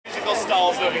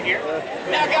stalls over here.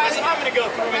 Now guys, I'm going to go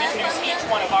through and introduce each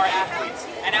one of our athletes.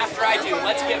 And after I do,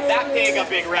 let's give that pig a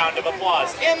big round of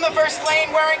applause. In the first lane,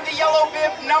 wearing the yellow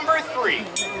bib, number 3.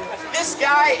 This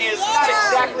guy is not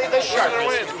exactly the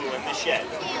sharpest tool in the shed.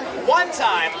 One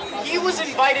time, he was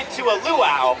invited to a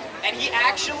luau, and he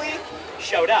actually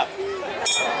showed up.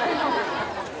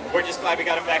 We're just glad we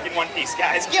got him back in one piece,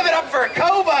 guys. Give it up for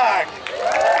Kobach!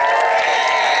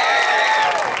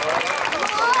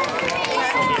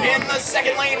 In the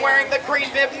second lane, wearing the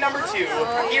green bib, number 2,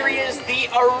 here he is, the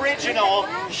original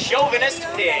chauvinist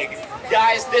pig.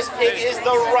 Guys, this pig is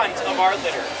the runt of our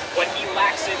litter. What he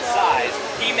lacks in size,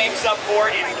 he makes up for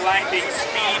in blinding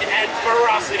speed and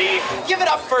ferocity. Give it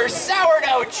up for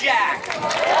Sourdough Jack!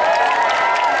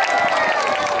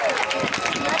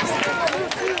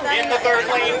 In the third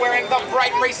lane, wearing the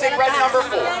bright racing red, number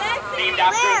 4, named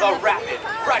after the rapid,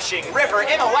 rushing river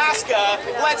in Alaska,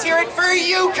 let's hear it for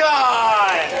Yukon!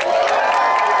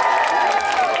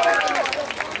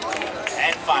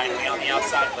 And finally, on the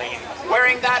outside lane,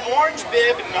 wearing that orange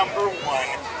bib, number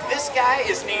 1, this guy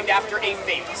is named after a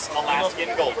famous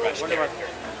Alaskan gold rush character.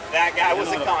 That guy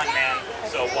was a con man,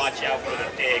 so watch out for the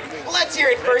pig. Let's hear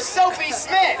it for Sophie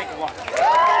Smith!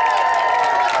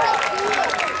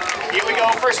 Here we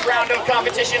go, first round of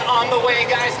competition on the way,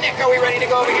 guys. Nick, are we ready to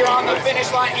go over here on the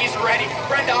finish line? He's ready.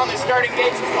 Brenda on the starting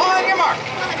gates. On your mark,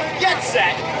 get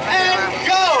set, and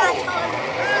go!